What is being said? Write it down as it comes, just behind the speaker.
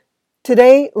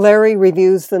Today, Larry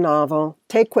reviews the novel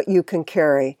Take What You Can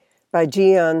Carry by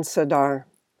Jian Sadar.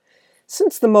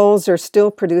 Since the Moles are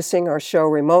still producing our show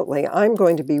remotely, I'm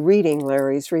going to be reading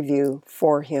Larry's review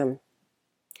for him.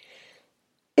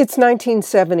 It's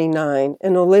 1979,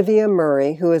 and Olivia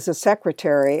Murray, who is a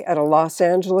secretary at a Los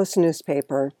Angeles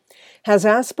newspaper, has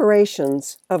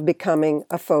aspirations of becoming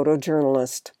a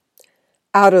photojournalist.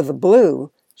 Out of the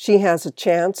blue, she has a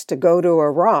chance to go to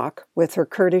Iraq with her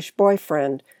Kurdish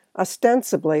boyfriend,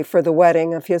 ostensibly for the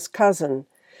wedding of his cousin,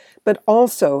 but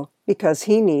also because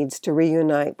he needs to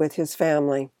reunite with his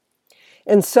family.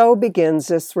 And so begins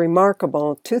this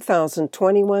remarkable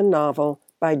 2021 novel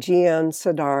by Jian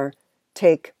Sadar,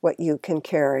 Take What You Can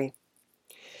Carry.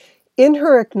 In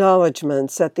her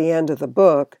acknowledgments at the end of the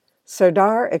book,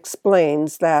 Sadar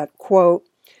explains that, quote,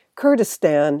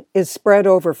 Kurdistan is spread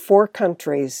over 4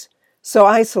 countries, so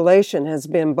isolation has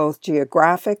been both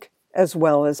geographic as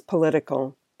well as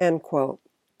political, end quote.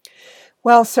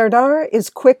 While Sadar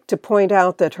is quick to point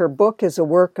out that her book is a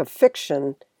work of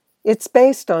fiction, it's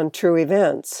based on true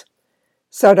events.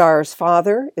 Sadar's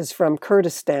father is from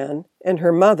Kurdistan, and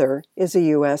her mother is a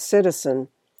U.S. citizen.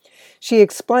 She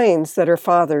explains that her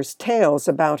father's tales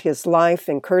about his life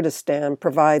in Kurdistan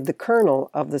provide the kernel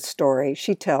of the story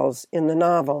she tells in the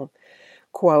novel.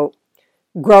 Quote,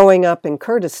 Growing up in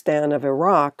Kurdistan of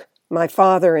Iraq, my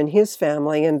father and his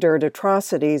family endured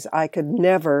atrocities I could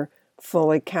never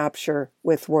fully capture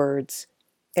with words.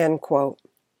 End quote.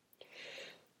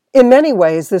 In many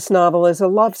ways, this novel is a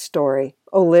love story.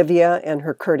 Olivia and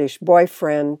her Kurdish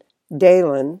boyfriend,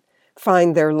 Daylan,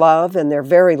 find their love and their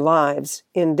very lives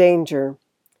in danger.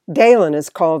 Daylan has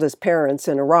called his parents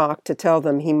in Iraq to tell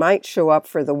them he might show up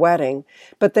for the wedding,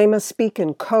 but they must speak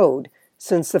in code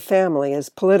since the family is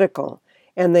political,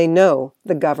 and they know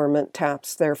the government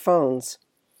taps their phones.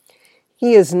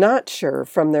 He is not sure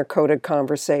from their coded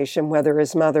conversation whether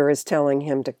his mother is telling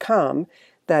him to come,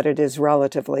 that it is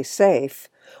relatively safe,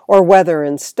 or whether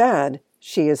instead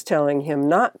she is telling him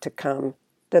not to come,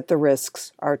 that the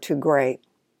risks are too great.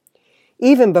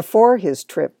 Even before his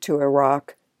trip to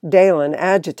Iraq, Daylan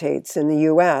agitates in the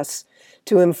U.S.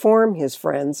 to inform his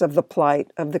friends of the plight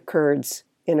of the Kurds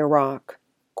in Iraq.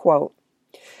 Quote,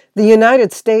 The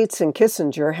United States and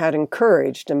Kissinger had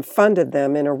encouraged and funded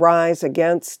them in a rise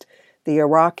against the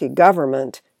Iraqi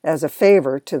government as a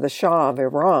favor to the Shah of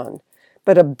Iran,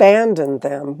 but abandoned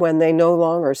them when they no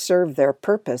longer served their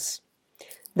purpose.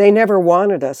 They never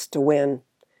wanted us to win.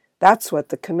 That's what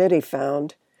the committee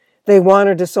found. They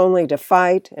wanted us only to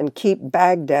fight and keep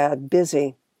Baghdad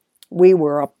busy. We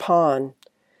were a pawn.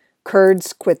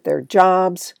 Kurds quit their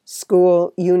jobs,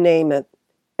 school, you name it.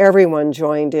 Everyone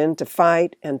joined in to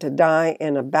fight and to die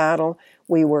in a battle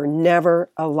we were never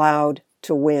allowed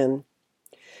to win.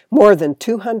 More than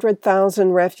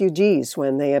 200,000 refugees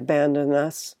when they abandoned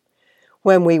us,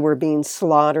 when we were being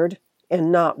slaughtered, and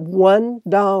not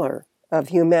 $1 of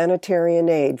humanitarian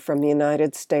aid from the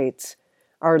United States.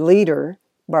 Our leader,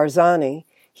 Barzani,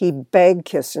 he begged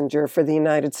Kissinger for the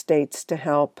United States to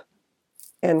help.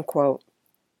 End quote.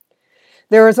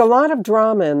 There is a lot of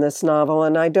drama in this novel,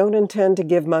 and I don't intend to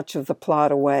give much of the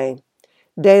plot away.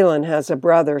 Daylan has a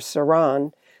brother,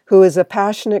 Saran, who is a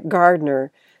passionate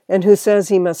gardener and who says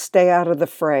he must stay out of the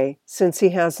fray since he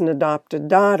has an adopted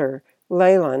daughter,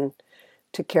 Laylan,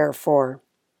 to care for.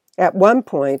 At one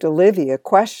point, Olivia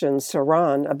questions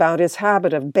Saran about his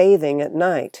habit of bathing at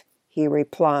night. He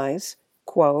replies,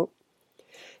 quote,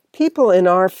 People in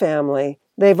our family,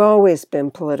 they've always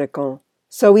been political,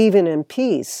 so even in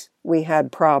peace, we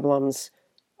had problems,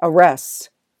 arrests,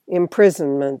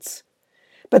 imprisonments.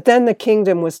 But then the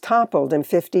kingdom was toppled in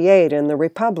 1958 and the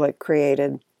republic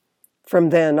created.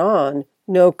 From then on,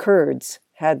 no Kurds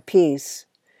had peace,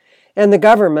 and the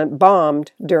government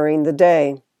bombed during the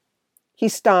day. He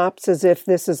stops as if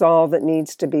this is all that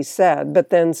needs to be said,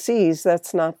 but then sees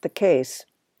that's not the case.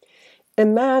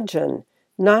 Imagine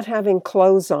not having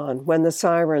clothes on when the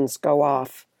sirens go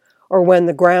off, or when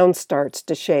the ground starts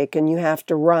to shake and you have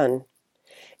to run.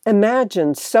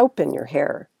 Imagine soap in your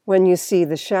hair when you see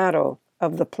the shadow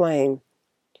of the plane.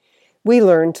 We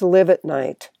learned to live at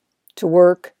night, to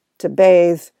work, to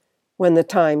bathe. When the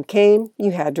time came,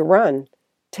 you had to run.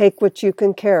 Take what you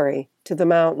can carry to the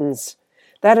mountains.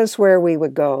 That is where we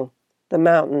would go, the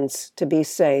mountains, to be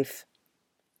safe.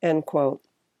 End quote.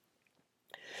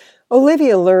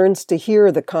 Olivia learns to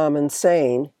hear the common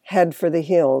saying, head for the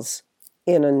hills,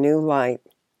 in a new light.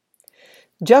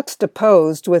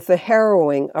 Juxtaposed with the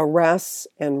harrowing arrests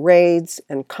and raids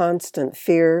and constant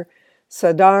fear,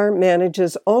 Sadar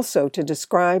manages also to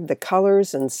describe the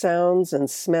colors and sounds and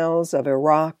smells of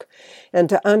Iraq and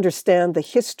to understand the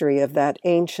history of that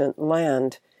ancient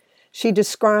land. She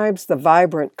describes the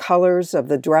vibrant colors of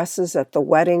the dresses at the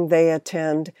wedding they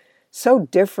attend, so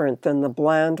different than the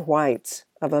bland whites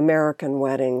of American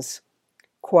weddings.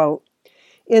 Quote,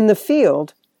 "In the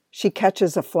field, she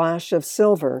catches a flash of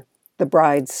silver. The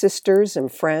bride's sisters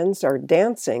and friends are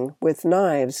dancing with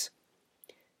knives."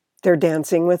 "They're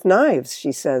dancing with knives,"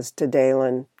 she says to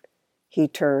Dalen. He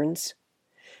turns.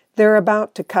 "They're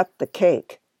about to cut the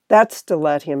cake. That's to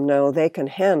let him know they can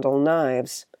handle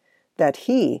knives, that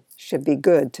he should be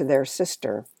good to their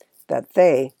sister, that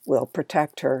they will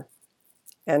protect her."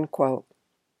 End quote.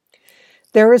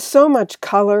 There is so much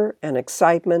color and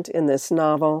excitement in this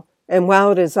novel, and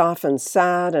while it is often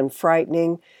sad and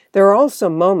frightening, there are also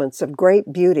moments of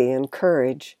great beauty and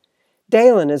courage.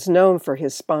 Dalen is known for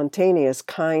his spontaneous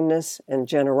kindness and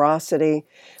generosity,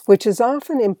 which is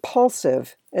often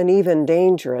impulsive and even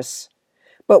dangerous.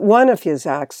 But one of his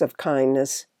acts of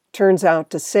kindness turns out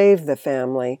to save the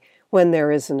family when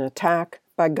there is an attack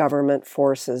by government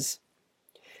forces.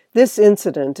 This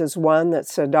incident is one that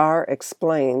Sadar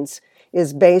explains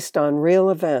is based on real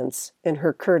events in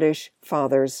her Kurdish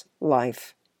father's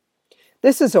life.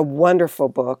 This is a wonderful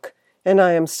book, and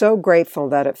I am so grateful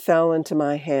that it fell into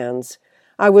my hands.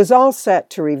 I was all set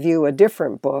to review a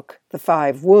different book, The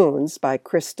Five Wounds by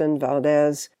Kristen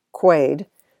Valdez Quaid,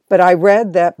 but I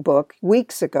read that book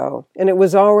weeks ago, and it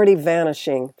was already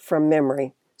vanishing from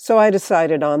memory, so I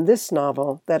decided on this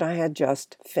novel that I had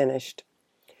just finished.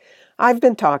 I've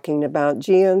been talking about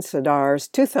Gian Sadar's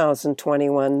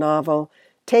 2021 novel,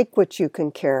 Take What You Can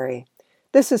Carry.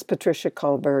 This is Patricia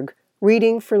Kullberg,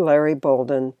 reading for Larry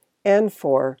Bolden and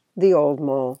for the Old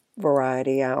Mole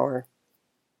Variety Hour.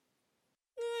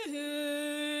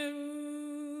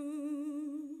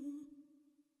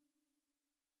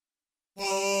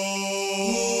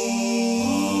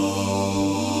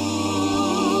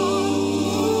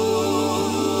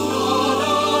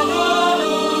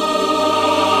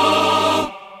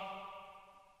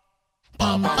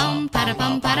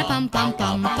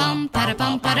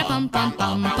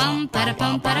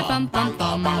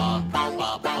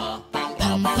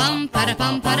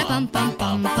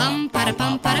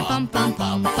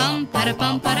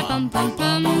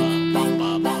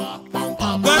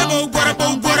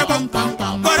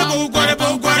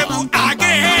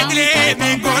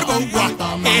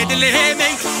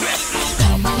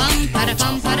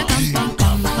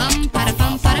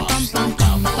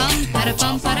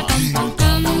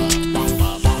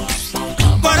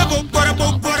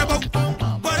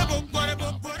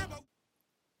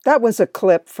 That was a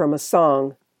clip from a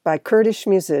song by Kurdish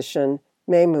musician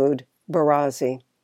Mahmoud Barazi.